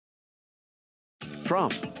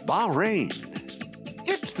from Bahrain,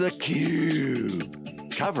 it's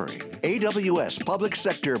theCUBE, covering AWS Public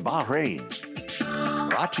Sector Bahrain.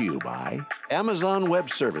 Brought to you by Amazon Web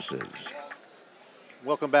Services.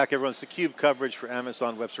 Welcome back, everyone. It's theCUBE coverage for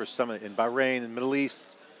Amazon Web Services Summit in Bahrain, in the Middle East.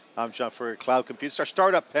 I'm John Furrier, Cloud Compute. It's our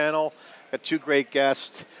startup panel. Got two great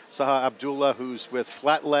guests. Saha Abdullah, who's with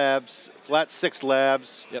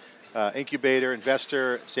Flat6Labs, Yep. Incubator,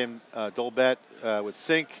 investor. Sam Dolbel with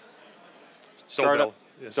Sinc. Startup.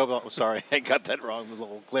 Yes. Dolbel, sorry, I got that wrong. There's a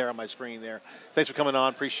little glare on my screen there. Thanks for coming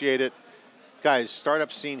on, appreciate it. Guys, startup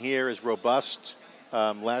scene here is robust.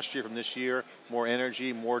 Last year from this year, more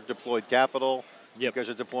energy, more deployed capital. Yep. You guys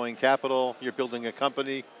are deploying capital, you're building a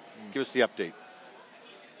company. Give us the update.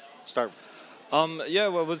 Start. Yeah,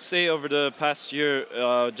 well, I would say over the past year,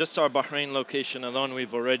 just our Bahrain location alone,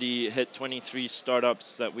 we've already hit 23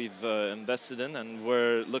 startups that we've invested in, and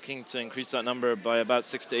we're looking to increase that number by about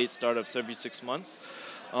 6 to 8 startups every 6 months.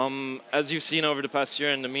 As you've seen over the past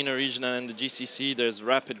year in the MENA region and in the GCC, there's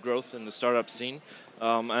rapid growth in the startup scene,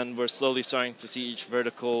 and we're slowly starting to see each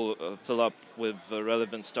vertical fill up with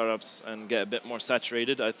relevant startups and get a bit more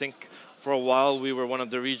saturated. I think for a while, we were one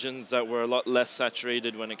of the regions that were a lot less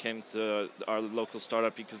saturated when it came to our local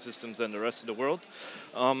startup ecosystems than the rest of the world.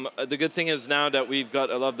 The good thing is now that we've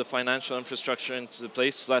got a lot of the financial infrastructure into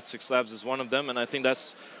place, Flat6Labs is one of them, and I think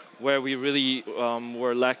that's where we really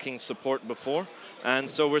were lacking support before. And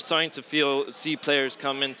so we're starting to see players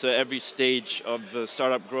come into every stage of the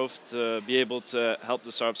startup growth to be able to help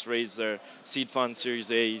the startups raise their seed fund,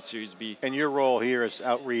 Series A, Series B. And your role here is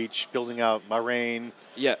outreach, building out Bahrain.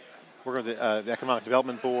 Yeah. Working with the Economic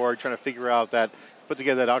Development Board, trying to figure out that, put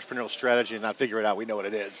together that entrepreneurial strategy and not figure it out. We know what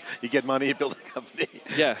it is. You get money, you build a company.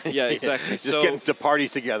 Yeah, exactly. Just getting the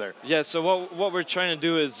parties together. Yeah, so what we're trying to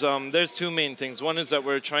do is, there's two main things. One is that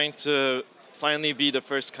we're trying to finally be the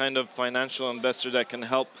first kind of financial investor that can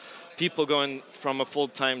help people going from a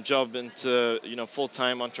full-time job into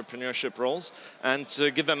full-time entrepreneurship roles, and to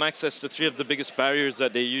give them access to 3 of the biggest barriers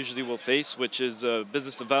that they usually will face, which is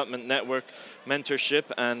business development, network, mentorship,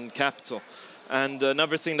 and capital. And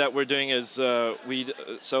another thing that we're doing is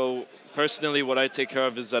so personally what I take care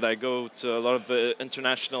of is that I go to a lot of the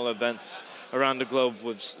international events around the globe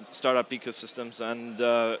with startup ecosystems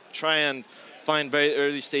and try and find very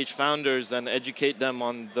early stage founders and educate them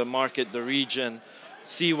on the market, the region,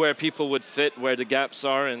 see where people would fit, where the gaps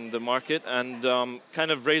are in the market, and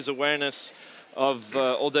kind of raise awareness of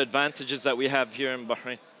all the advantages that we have here in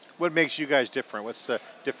Bahrain. What makes you guys different? What's the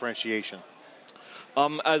differentiation?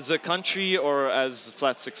 As a country or as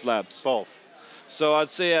Flat6Labs? Both. So I'd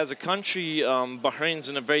say as a country, Bahrain's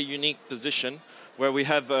in a very unique position where we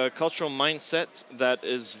have a cultural mindset that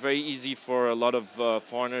is very easy for a lot of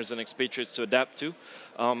foreigners and expatriates to adapt to.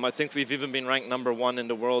 I think we've even been ranked #1 in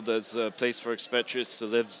the world as a place for expatriates to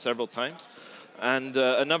live several times. And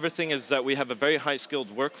another thing is that we have a very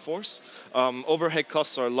high-skilled workforce. Overhead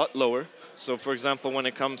costs are a lot lower. So for example, when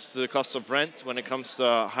it comes to the cost of rent, when it comes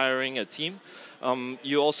to hiring a team,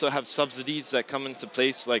 you also have subsidies that come into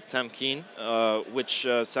place like Tamkeen, which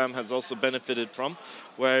Sam has also benefited from,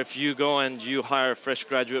 where if you go and you hire fresh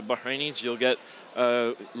graduate Bahrainis, you'll get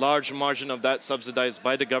a large margin of that subsidized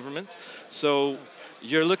by the government. So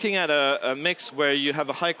you're looking at a mix where you have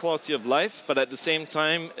a high quality of life, but at the same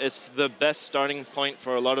time, it's the best starting point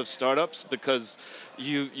for a lot of startups because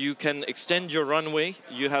you can extend your runway,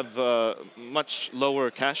 you have a much lower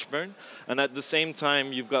cash burn, and at the same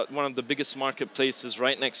time, you've got one of the biggest marketplaces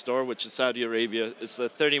right next door, which is Saudi Arabia. It's a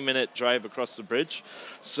 30-minute drive across the bridge.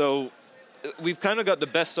 So we've kind of got the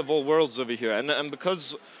best of all worlds over here. And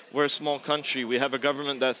because we're a small country, we have a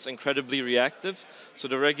government that's incredibly reactive. So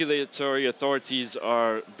the regulatory authorities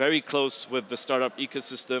are very close with the startup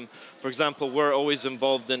ecosystem. For example, we're always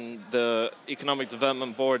involved in the Economic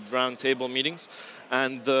Development Board roundtable meetings.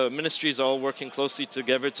 And the ministries are all working closely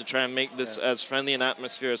together to try and make this as friendly an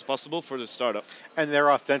atmosphere as possible for the startups. And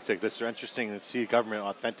they're authentic. This is interesting to see government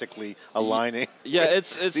authentically aligning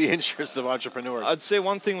it's the interests of entrepreneurs. I'd say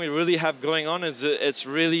one thing we really have going on is it's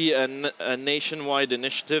really a nationwide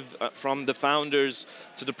initiative from the founders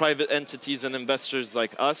to the private entities and investors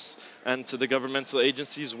like us and to the governmental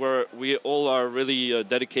agencies where we all are really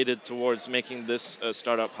dedicated towards making this a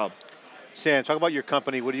startup hub. Sam, talk about your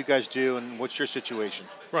company. What do you guys do, and what's your situation?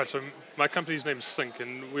 Right, so my company's name's Sinc,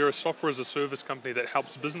 and we're a software as a service company that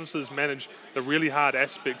helps businesses manage the really hard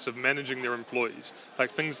aspects of managing their employees,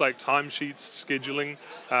 like things like timesheets, scheduling,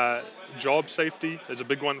 job safety is a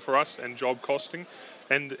big one for us, and job costing.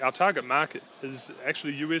 And our target market is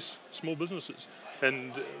actually US small businesses.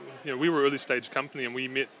 And we were an early stage company, and we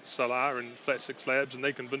met Salah and Flat6Labs, and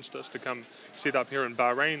they convinced us to come set up here in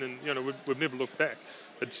Bahrain, and we've never looked back.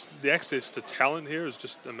 The access to talent here is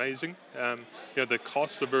just amazing. The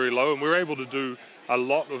costs are very low, and we're able to do a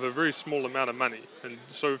lot with a very small amount of money. And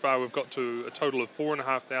so far, we've got to a total of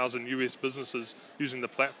 4,500 US businesses using the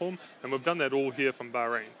platform, and we've done that all here from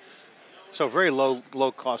Bahrain. So very low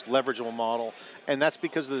cost, leverageable model, and that's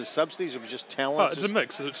because of the subsidies or just talent? It's a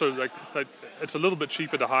mix. So like it's a little bit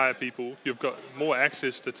cheaper to hire people. You've got more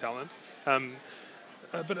access to talent.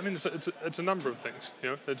 But I mean, it's a number of things.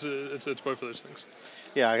 It's both of those things.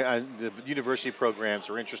 Yeah, the university programs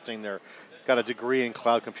are interesting. They're got a degree in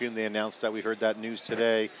cloud computing. They announced that. We heard that news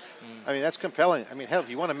today. I mean, that's compelling. I mean, hell, if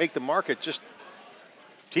you want to make the market, just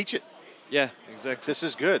teach it. Yeah, exactly. This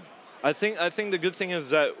is good. I think the good thing is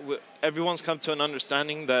that everyone's come to an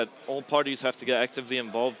understanding that all parties have to get actively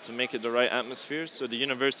involved to make it the right atmosphere. So the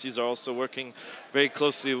universities are also working very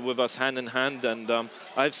closely with us hand in hand. And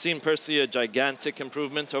I've seen personally a gigantic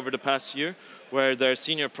improvement over the past year where their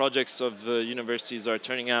senior projects of universities are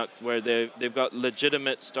turning out where they've got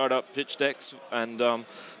legitimate startup pitch decks. And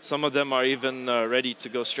some of them are even ready to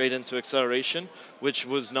go straight into acceleration, which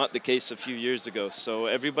was not the case a few years ago. So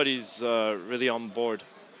everybody's really on board.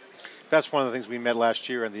 That's one of the things we met last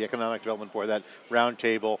year in the Economic Development Board, that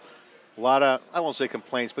roundtable. A lot of, I won't say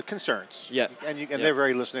complaints, but concerns. Yeah. And they're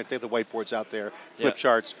very listening. They have the whiteboards out there, flip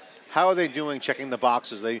charts. How are they doing checking the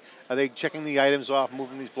boxes? Are they checking the items off,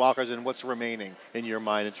 moving these blockers, and what's remaining in your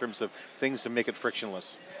mind in terms of things to make it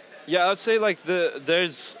frictionless? Yeah, I'd say like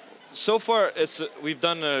so far, we've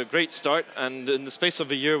done a great start, and in the space of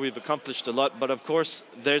a year, we've accomplished a lot. But of course,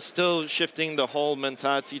 there's still shifting the whole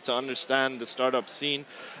mentality to understand the startup scene,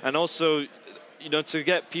 and also, to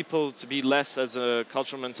get people to be less as a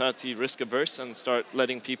cultural mentality risk averse and start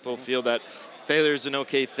letting people feel that failure is an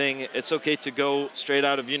okay thing. It's okay to go straight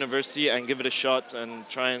out of university and give it a shot and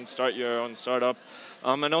try and start your own startup.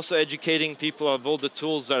 And also educating people of all the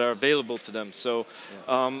tools that are available to them. So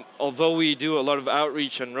although we do a lot of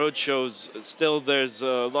outreach and roadshows, still there's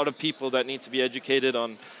a lot of people that need to be educated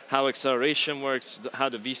on how acceleration works, how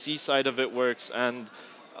the VC side of it works. And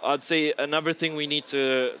I'd say another thing we need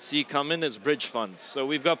to see come in is bridge funds. So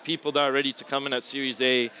we've got people that are ready to come in at Series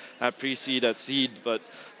A, at pre-seed, at seed, but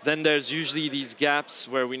then there's usually these gaps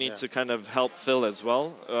where we need to kind of help fill as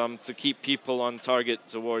well to keep people on target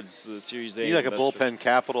towards the Series A. You need like a bullpen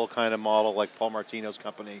capital kind of model, like Paul Martino's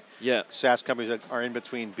company. Yeah. SaaS companies that are in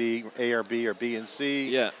between A or B or B and C.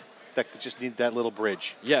 Yeah. That just need that little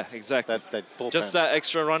bridge. Yeah, exactly. That bullpen. Just that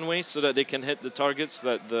extra runway so that they can hit the targets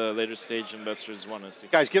that the later stage investors want to see.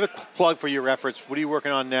 Guys, give a plug for your efforts. What are you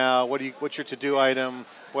working on now? What's your to-do item?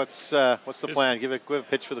 What's the plan? Give a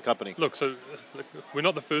pitch for the company. Look, we're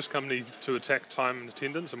not the first company to attack time and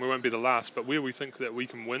attendance, and we won't be the last, but where we think that we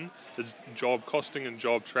can win is job costing and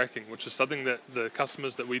job tracking, which is something that the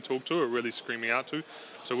customers that we talk to are really screaming out to.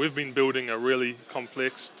 So we've been building a really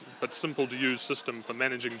complex but simple to use system for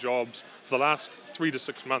managing jobs for the last 3 to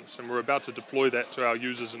 6 months, and we're about to deploy that to our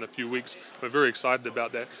users in a few weeks. We're very excited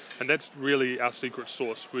about that, and that's really our secret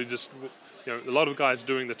sauce. We just, a lot of guys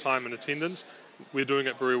doing the time and attendance. We're doing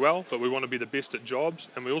it very well, but we want to be the best at jobs,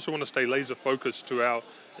 and we also want to stay laser focused to our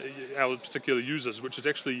particular users, which is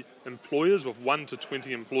actually employers with 1 to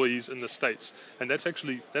 20 employees in the States, and that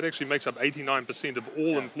actually makes up 89% of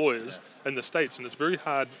all employers in the States, and it's very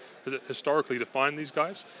hard historically to find these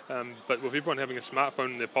guys, but with everyone having a smartphone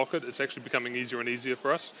in their pocket, it's actually becoming easier and easier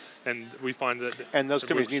for us, and we find that. And those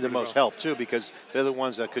companies need the most help too, because they're the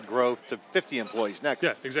ones that could grow to 50 employees next.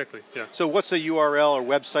 Yeah, exactly. Yeah. So what's the URL or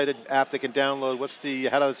website app they can download?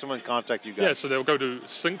 How does someone contact you guys? Yeah, so they'll go to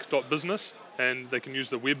sinc.business, and they can use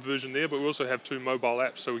the web version there, but we also have 2 mobile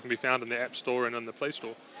apps, so we can be found in the App Store and in the Play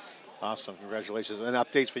Store. Awesome, congratulations. And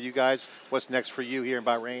updates for you guys, what's next for you here in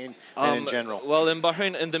Bahrain and in general? Well, in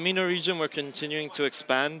Bahrain, in the MENA region, we're continuing to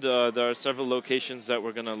expand. There are several locations that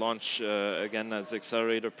we're going to launch, again, as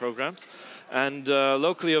accelerator programs. And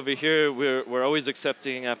locally over here, we're always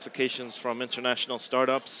accepting applications from international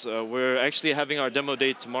startups. We're actually having our demo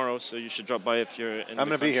day tomorrow, so you should drop by if you're in the country. I'm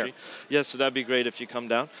going to be here. Yes, so that'd be great if you come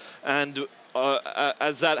down. And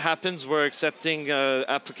as that happens, we're accepting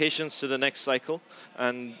applications to the next cycle,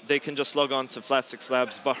 and they can just log on to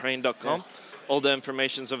Flat6LabsBahrain.com. Yeah. All the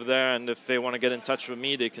information's over there, and if they want to get in touch with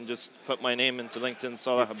me, they can just put my name into LinkedIn,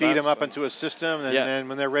 Saleh Abbas. Feed them up into a system, and then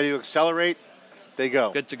when they're ready to accelerate, they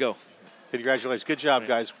go. Good to go. Congratulations. Good job,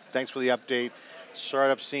 guys. Thanks for the update.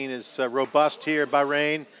 Startup scene is robust here in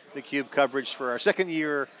Bahrain. theCUBE coverage for our second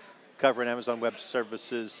year covering Amazon Web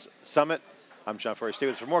Services Summit. I'm John Furrier. Stay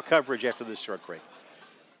with us for more coverage after this short break.